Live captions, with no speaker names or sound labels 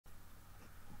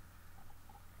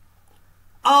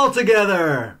all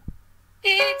together.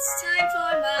 It's time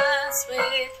for Maths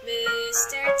with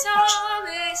Mr.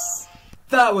 Thomas.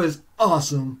 That was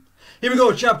awesome. Here we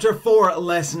go, chapter 4,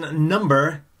 lesson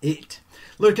number 8.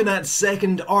 Looking at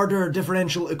second order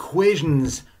differential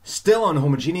equations. Still on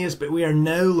homogeneous, but we are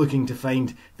now looking to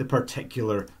find the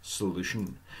particular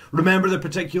solution. Remember, the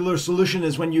particular solution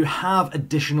is when you have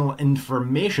additional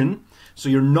information. So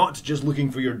you're not just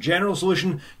looking for your general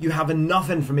solution, you have enough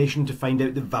information to find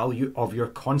out the value of your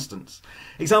constants.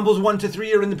 Examples 1 to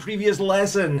 3 are in the previous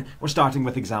lesson. We're starting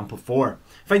with example 4.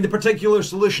 Find the particular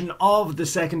solution of the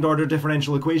second order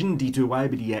differential equation d2y by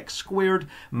dx squared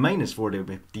minus 4dy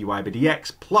by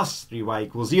dx plus 3y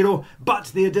equals 0. But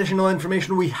the additional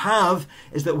information we have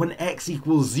is that when x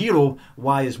equals 0,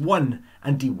 y is 1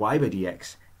 and dy by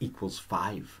dx equals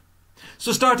 5.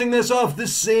 So starting this off the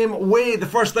same way, the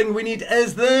first thing we need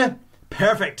is the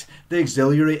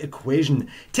auxiliary equation.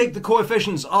 Take the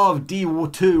coefficients of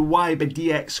d2y by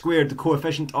dx squared, the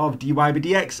coefficient of dy by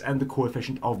dx, and the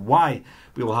coefficient of y.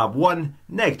 We will have 1,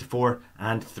 -4,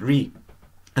 and 3.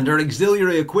 And our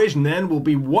auxiliary equation then will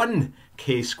be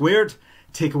 1k squared,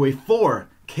 take away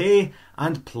 4k,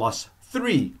 and plus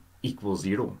 3 equals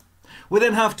 0. We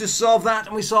then have to solve that,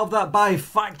 and we solve that by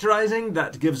factorizing.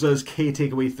 That gives us k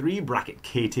take away 3, bracket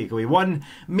k take away 1,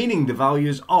 meaning the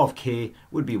values of k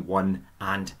would be 1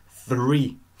 and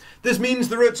 3. This means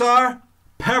the roots are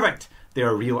perfect. They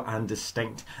are real and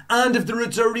distinct. And if the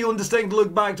roots are real and distinct,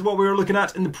 look back to what we were looking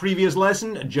at in the previous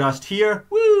lesson, just here.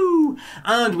 Woo!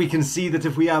 And we can see that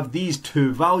if we have these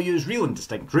two values, real and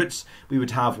distinct roots, we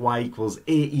would have y equals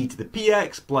ae to the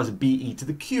px plus be to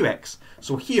the qx.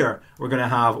 So here, we're going to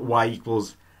have y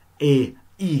equals ae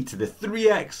to the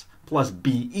 3x plus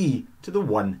be to the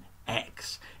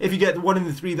 1x. If you get the 1 and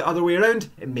the 3 the other way around,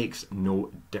 it makes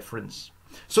no difference.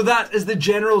 So that is the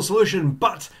general solution,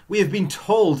 but we have been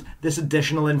told this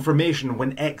additional information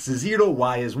when x is 0,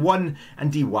 y is 1,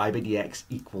 and dy by dx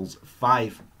equals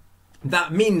 5.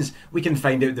 That means we can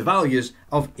find out the values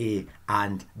of a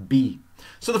and b.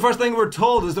 So the first thing we're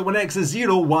told is that when x is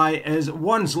 0, y is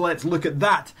 1. So let's look at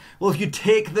that. Well, if you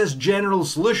take this general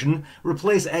solution,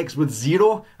 replace x with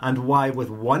 0 and y with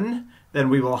 1, then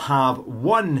we will have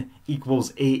 1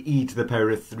 equals ae to the power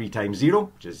of 3 times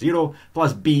 0, which is 0,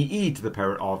 plus be to the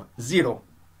power of 0.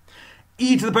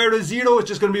 E to the power of 0 is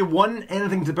just going to be 1.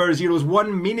 Anything to the power of 0 is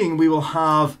 1, meaning we will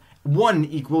have 1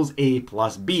 equals a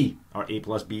plus b, or a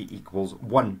plus b equals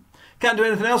 1. Can't do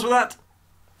anything else with that.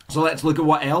 So let's look at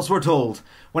what else we're told.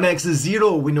 When x is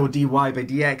 0, we know dy by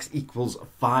dx equals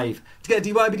 5. To get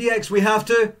dy by dx, we have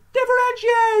to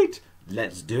differentiate.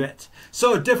 Let's do it.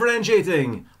 So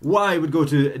differentiating, y would go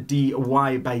to dy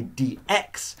by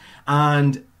dx,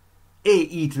 and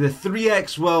ae to the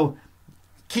 3x, well,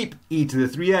 keep e to the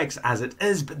 3x as it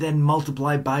is, but then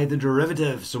multiply by the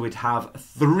derivative. So we'd have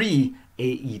 3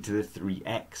 ae to the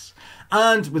 3x.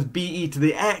 And with be to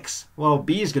the x, well,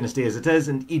 b is going to stay as it is,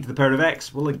 and e to the power of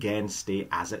x will again stay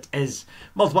as it is.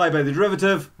 Multiply by the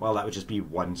derivative, well, that would just be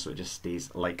 1, so it just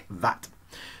stays like that.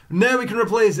 Now we can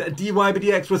replace dy by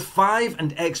dx with 5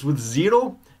 and x with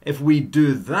 0. If we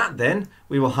do that, then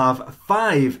we will have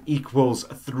 5 equals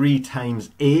 3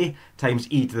 times a times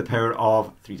e to the power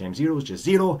of 3 times 0, which is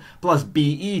 0, plus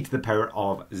be to the power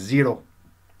of 0.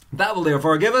 That will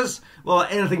therefore give us, well,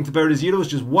 anything to the power of 0 is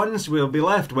just 1, so we'll be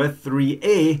left with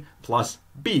 3a plus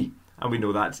b. And we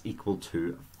know that's equal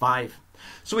to 5.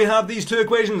 So we have these two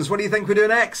equations. What do you think we do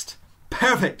next?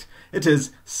 Perfect! It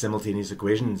is simultaneous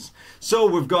equations. So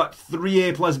we've got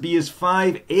 3a plus b is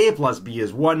 5, a plus b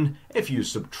is 1. If you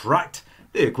subtract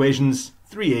the equations,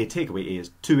 3a take away a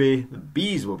is 2a, the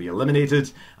b's will be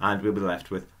eliminated, and we'll be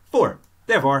left with 4.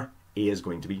 Therefore, a is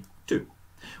going to be 2.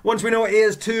 Once we know a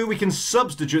is 2, we can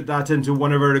substitute that into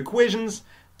one of our equations.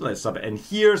 Let's sub it in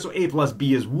here. So a plus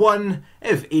b is 1.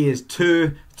 If a is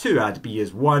 2, 2 add b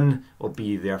is 1. Well,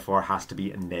 b therefore has to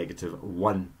be a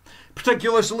 -1.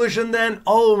 Particular solution then,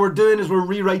 all we're doing is we're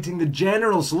rewriting the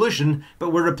general solution,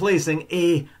 but we're replacing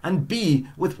a and b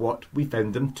with what we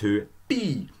found them to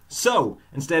be. So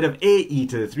instead of ae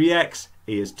to the 3x,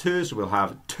 a is 2, so we'll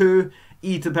have 2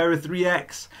 e to the power of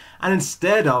 3x. And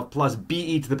instead of plus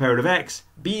be to the power of x,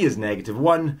 b is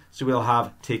 -1, so we'll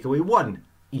have take away 1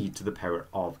 e to the power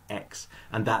of x.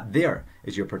 And that there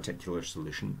is your particular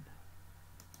solution.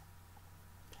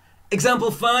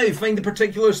 Example 5, find the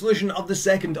particular solution of the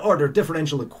second order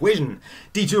differential equation.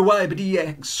 d2y by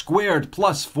dx squared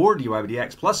plus 4dy by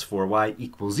dx plus 4y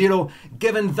equals 0,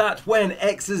 given that when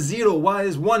x is 0, y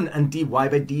is 1, and dy by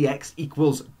dx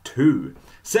equals 2.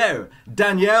 So,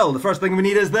 Danielle, the first thing we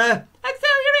need is the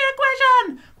auxiliary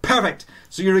equation. Perfect.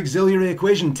 So your auxiliary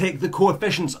equation, take the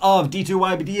coefficients of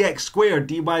d2y by dx squared,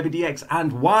 dy by dx,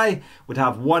 and y would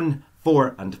have 1,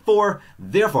 4, and 4.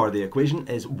 Therefore, the equation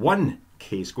is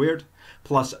 1k squared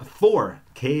plus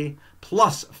 4k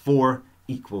plus 4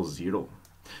 equals 0.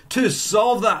 To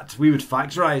solve that, we would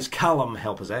factorize. Callum,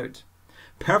 help us out.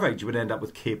 Perfect. You would end up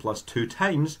with k plus 2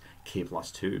 times k plus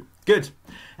 2. Good.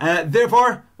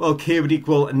 Therefore, well, k would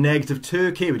equal negative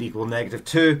 2, k would equal negative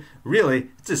 2.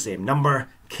 Really, it's the same number.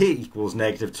 K equals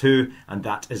negative 2, and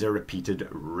that is a repeated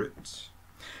root.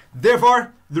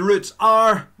 Therefore, the roots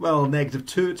are, well, negative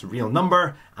 2, it's a real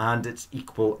number, and it's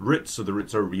equal roots, so the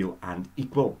roots are real and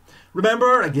equal.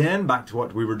 Remember, again, back to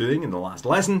what we were doing in the last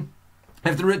lesson.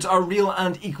 If the roots are real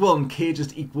and equal, and k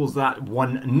just equals that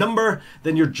one number,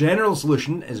 then your general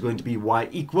solution is going to be y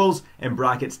equals, in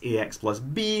brackets, ax plus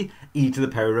b, e to the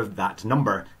power of that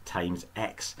number times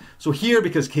x. So here,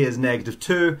 because k is negative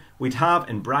 2, we'd have,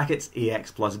 in brackets,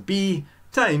 ax plus b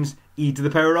times e to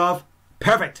the power of,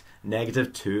 perfect,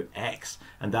 negative 2x.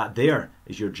 And that there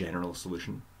is your general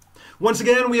solution. Once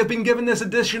again, we have been given this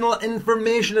additional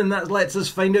information, and that lets us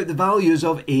find out the values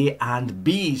of a and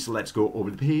b. So let's go over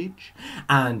the page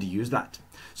and use that.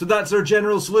 So that's our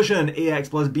general solution, ax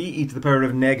plus b e to the power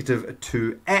of negative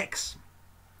 2x.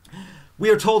 We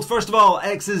are told, first of all,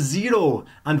 x is 0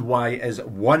 and y is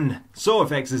 1. So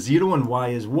if x is 0 and y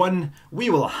is 1, we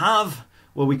will have,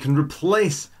 well, we can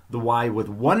replace the y with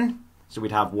 1. So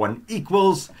we'd have 1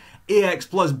 equals ax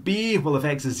plus b. Well, if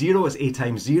x is 0, it's a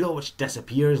times 0, which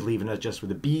disappears, leaving us just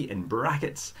with a b in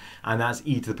brackets. And that's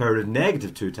e to the power of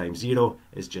negative 2 times 0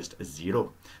 is just a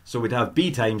 0. So we'd have b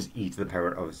times e to the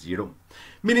power of 0.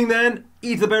 Meaning then,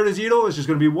 e to the power of 0 is just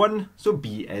going to be 1, so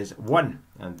b is 1.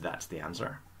 And that's the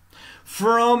answer.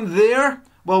 From there,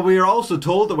 well, we are also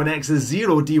told that when x is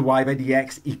 0, dy by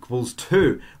dx equals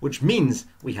 2, which means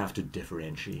we have to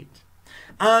differentiate.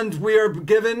 And we are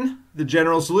given the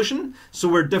general solution, so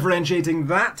we're differentiating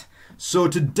that. So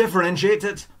to differentiate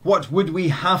it, what would we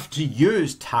have to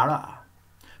use, Tara?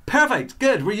 Perfect,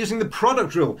 good, we're using the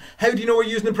product rule. How do you know we're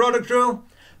using the product rule?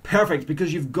 Perfect,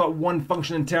 because you've got one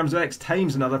function in terms of x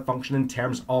times another function in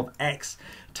terms of x.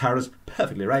 Tara's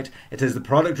perfectly right. It is the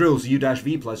product rule, so u dash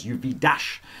v plus uv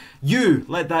dash. U,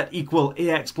 let that equal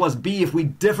ax plus b. If we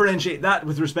differentiate that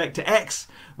with respect to x,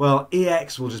 well,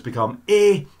 ax will just become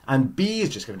a, and b is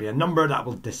just going to be a number that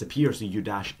will disappear, so u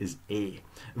dash is a.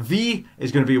 V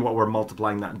is going to be what we're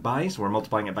multiplying that by, so we're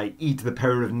multiplying it by e to the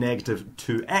power of negative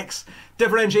 2x.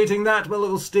 Differentiating that, well, it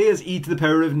will stay as e to the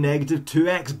power of negative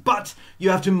 2x, but you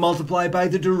have to multiply by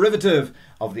the derivative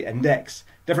of the index.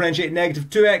 Differentiate negative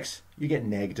 2x, you get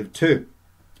negative 2.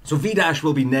 So v dash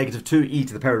will be negative 2 e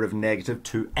to the power of negative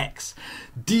 2x.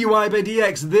 dy by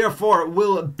dx, therefore,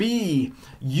 will be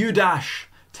u dash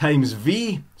times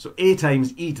v, so a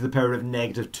times e to the power of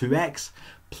negative 2x,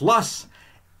 plus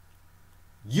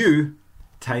u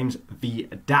times v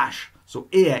dash, so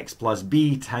ax plus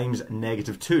b times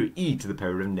negative 2 e to the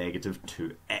power of negative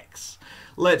 2x.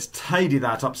 Let's tidy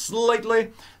that up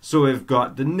slightly. So we've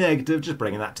got the negative, just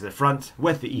bringing that to the front,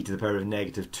 with the e to the power of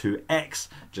negative 2x,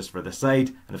 just for the side,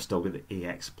 and I've still got the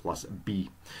ax plus b.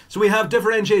 So we have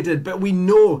differentiated, but we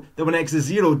know that when x is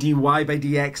 0, dy by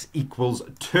dx equals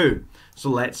 2. So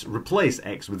let's replace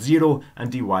x with 0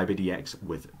 and dy by dx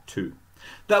with 2.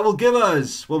 That will give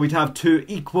us, well, we'd have 2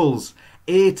 equals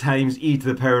a times e to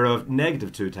the power of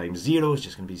negative 2 times 0 is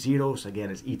just going to be 0, so again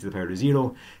it's e to the power of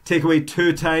 0. Take away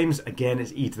 2 times, again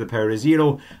it's e to the power of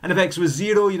 0. And if x was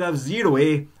 0, you'd have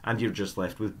 0a, and you're just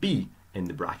left with b in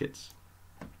the brackets.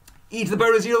 E to the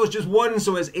power of 0 is just 1,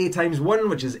 so it's a times 1,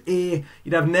 which is a.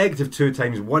 You'd have negative 2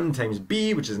 times 1 times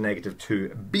b, which is negative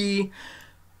 2b.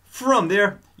 From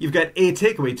there, you've got a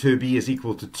take away 2b is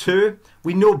equal to 2.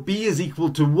 We know b is equal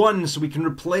to 1, so we can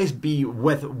replace b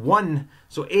with 1.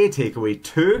 So a take away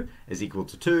 2 is equal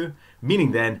to 2,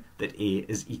 meaning then that a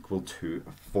is equal to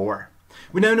 4.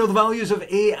 We now know the values of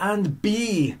a and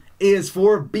b. A is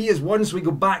 4, b is 1, so we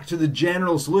go back to the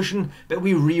general solution, but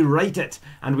we rewrite it,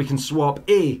 and we can swap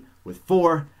a with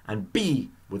 4 and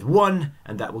b with 1,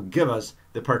 and that will give us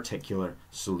the particular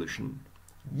solution.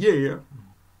 Yeah!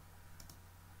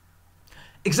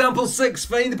 Example 6,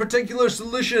 find the particular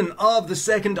solution of the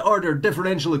second order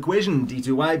differential equation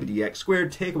d2y by dx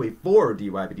squared take away 4 dy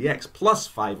by dx plus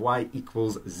 5y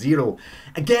equals 0.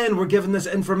 Again, we're given this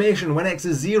information. When x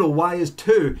is 0, y is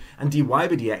 2, and dy by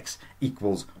dx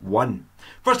equals 1.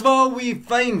 First of all, we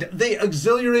find the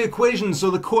auxiliary equation, so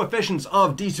the coefficients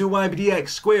of d2y by dx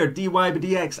squared, dy by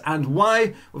dx, and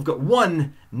y. We've got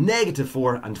 1, negative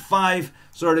 4, and 5.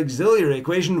 So our auxiliary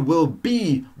equation will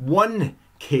be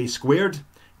 1k squared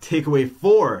take away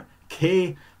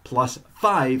 4k plus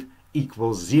 5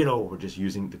 equals 0. We're just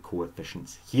using the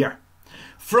coefficients here.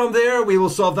 From there, we will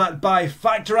solve that by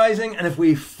factorizing, and if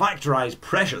we factorize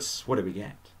precious, what do we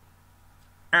get?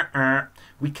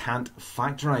 We can't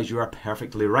factorize. You are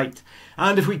perfectly right.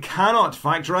 And if we cannot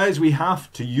factorize, we have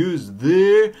to use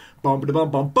the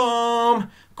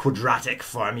quadratic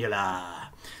formula.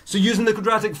 So using the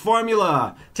quadratic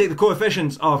formula, take the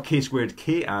coefficients of k squared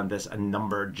k and this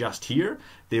number just here.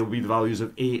 They will be the values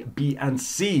of a, b, and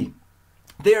c.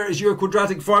 There is your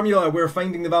quadratic formula. We're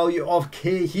finding the value of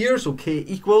k here, so k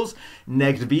equals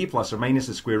negative b plus or minus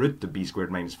the square root of b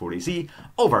squared minus 4ac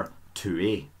over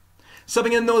 2a.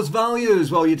 Subbing in those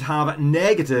values, well, you'd have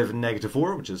negative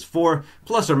 4, which is 4,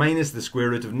 plus or minus the square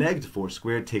root of negative 4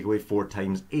 squared, take away 4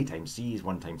 times a times c is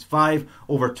 1 times 5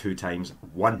 over 2 times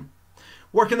 1.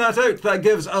 Working that out, that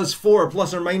gives us 4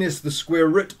 plus or minus the square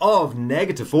root of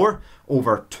negative 4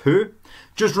 over 2.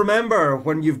 Just remember,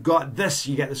 when you've got this,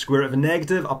 you get the square root of a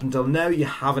negative. Up until now, you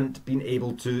haven't been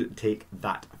able to take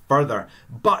that further.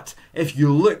 But if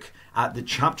you look at the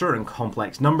chapter in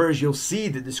complex numbers, you'll see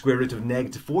that the square root of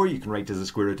negative 4 you can write as the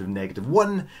square root of negative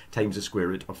 1 times the square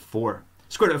root of 4.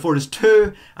 Square root of 4 is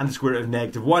 2, and the square root of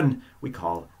negative 1 we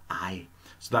call I.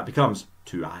 So that becomes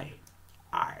 2i.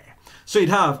 So you'd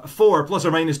have 4 plus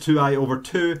or minus 2i over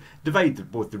 2,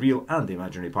 divide both the real and the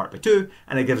imaginary part by 2,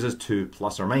 and it gives us 2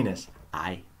 plus or minus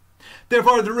I.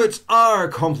 Therefore, the roots are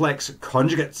complex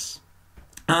conjugates.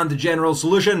 And the general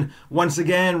solution, once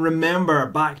again, remember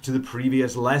back to the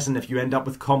previous lesson, if you end up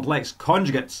with complex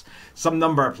conjugates, some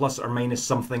number plus or minus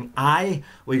something I,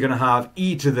 well, you're going to have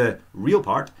e to the real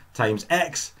part times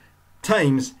x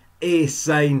times a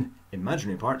sine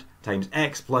imaginary part times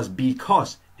x plus b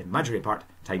cos imaginary part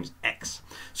times x.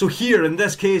 So here in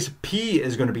this case, p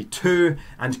is going to be 2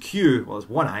 and q, well, it's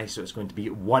 1i, so it's going to be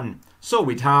 1. So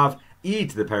we'd have e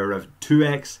to the power of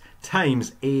 2x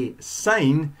times a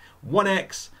sine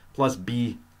 1x plus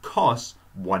b cos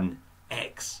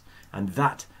 1x. And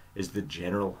that is the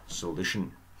general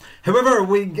solution. However,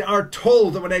 we are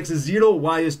told that when x is 0,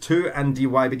 y is 2, and dy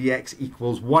by dx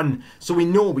equals 1. So we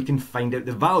know we can find out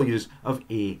the values of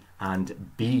a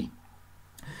and b.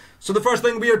 So the first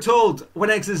thing we are told,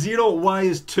 when x is 0, y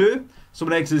is 2. So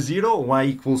when x is 0, y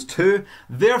equals 2.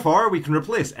 Therefore, we can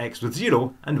replace x with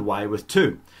 0 and y with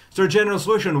 2. So our general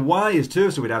solution, y is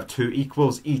 2, so we'd have 2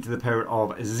 equals e to the power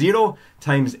of 0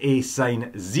 times a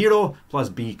sine 0 plus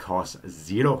b cos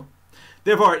 0.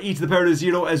 Therefore, e to the power of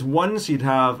 0 is 1, so you'd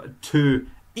have 2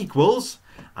 equals,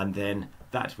 and then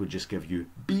that would just give you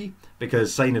b,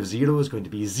 because sine of 0 is going to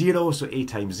be 0, so a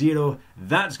times 0,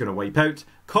 that's going to wipe out.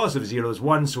 Cos of 0 is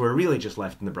 1, so we're really just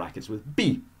left in the brackets with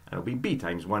b, and it'll be b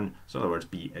times 1, so in other words,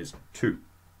 b is 2.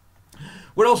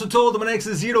 We're also told that when x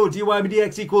is 0, dy by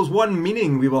dx equals 1,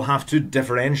 meaning we will have to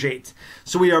differentiate.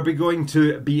 So we are going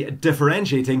to be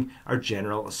differentiating our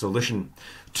general solution.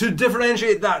 To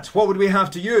differentiate that, what would we have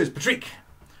to use? Patrick?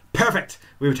 Perfect.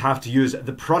 We would have to use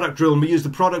the product rule, and we use the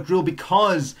product rule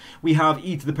because we have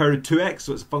e to the power of 2x,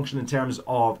 so it's a function in terms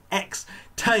of x,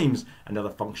 times another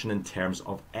function in terms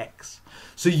of x.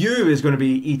 So u is going to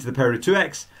be e to the power of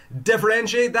 2x.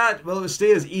 Differentiate that, well, it will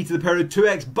stay as e to the power of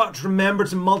 2x, but remember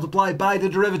to multiply by the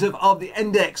derivative of the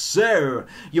index, so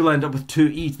you'll end up with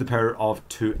 2e to the power of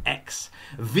 2x.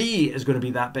 V is going to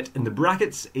be that bit in the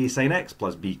brackets, a sine x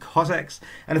plus b cos x,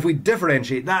 and if we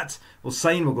differentiate that, well,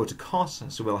 sine will go to cos,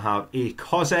 so we'll have a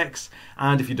cos x,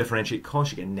 and if you differentiate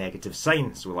cos, you get negative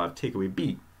sine, so we'll have take away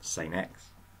b sine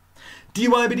x. Dy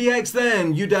by dx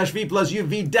then, u dash v plus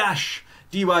uv dash,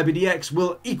 dy by dx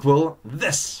will equal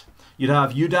this. You'd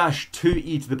have u dash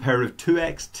 2e to the power of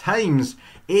 2x times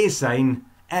a sine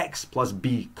x plus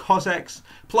b cos x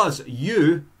plus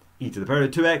u e to the power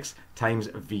of 2x times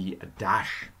v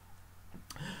dash.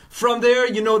 From there,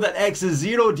 you know that x is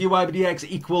 0, dy by dx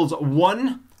equals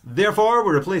 1. Therefore,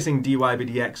 we're replacing dy by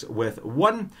dx with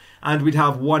 1, and we'd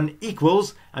have 1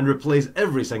 equals, and replace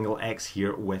every single x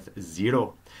here with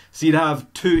 0. So you'd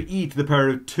have 2e to the power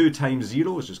of 2 times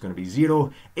 0, which is going to be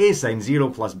 0, a sine 0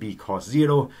 plus b cos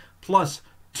 0, plus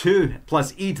 2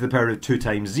 plus e to the power of 2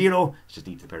 times 0, it's just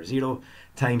e to the power of 0,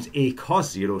 times a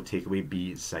cos 0, take away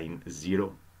b sine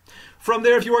 0. From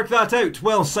there, if you work that out,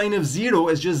 well, sine of 0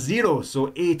 is just 0,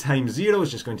 so a times 0 is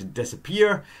just going to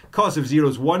disappear. Cos of 0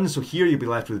 is 1, so here you'll be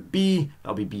left with b,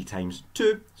 that'll be b times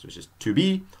 2, so it's just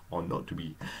 2b, or not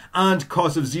 2b. And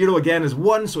cos of 0 again is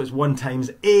 1, so it's 1 times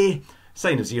a.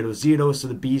 Sine of 0 is 0, so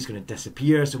the b is going to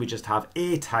disappear, so we just have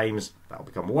a times, that'll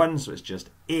become 1, so it's just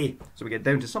a. So we get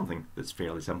down to something that's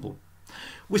fairly simple.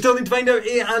 We still need to find out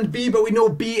a and b, but we know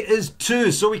b is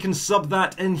 2, so we can sub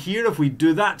that in here. If we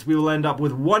do that, we will end up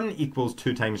with 1 equals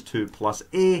 2 times 2 plus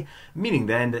a, meaning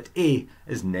then that a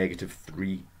is negative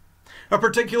 3. A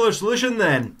particular solution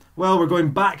then? Well, we're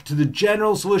going back to the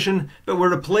general solution, but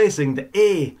we're replacing the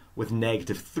a with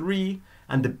 -3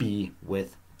 and the b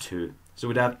with 2. So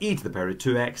we'd have e to the power of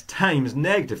 2x times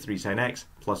 -3 sin x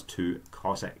plus 2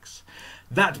 cos x.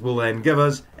 That will then give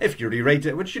us, if you rewrite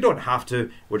it, which you don't have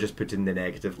to, we're just putting the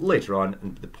negative later on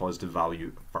and the positive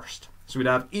value first. So we'd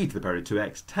have e to the power of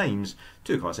 2x times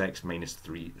 2 cos x minus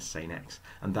 3 sin x.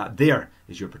 And that there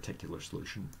is your particular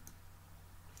solution.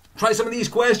 Try some of these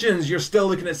questions. You're still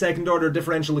looking at second order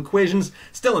differential equations,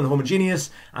 still in homogeneous,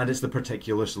 and it's the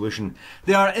particular solution.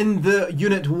 They are in the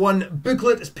Unit 1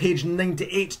 booklet. It's page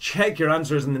 98. Check your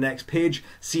answers in the next page.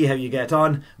 See how you get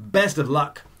on. Best of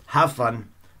luck. Have fun.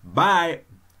 Bye.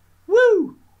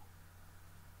 Woo!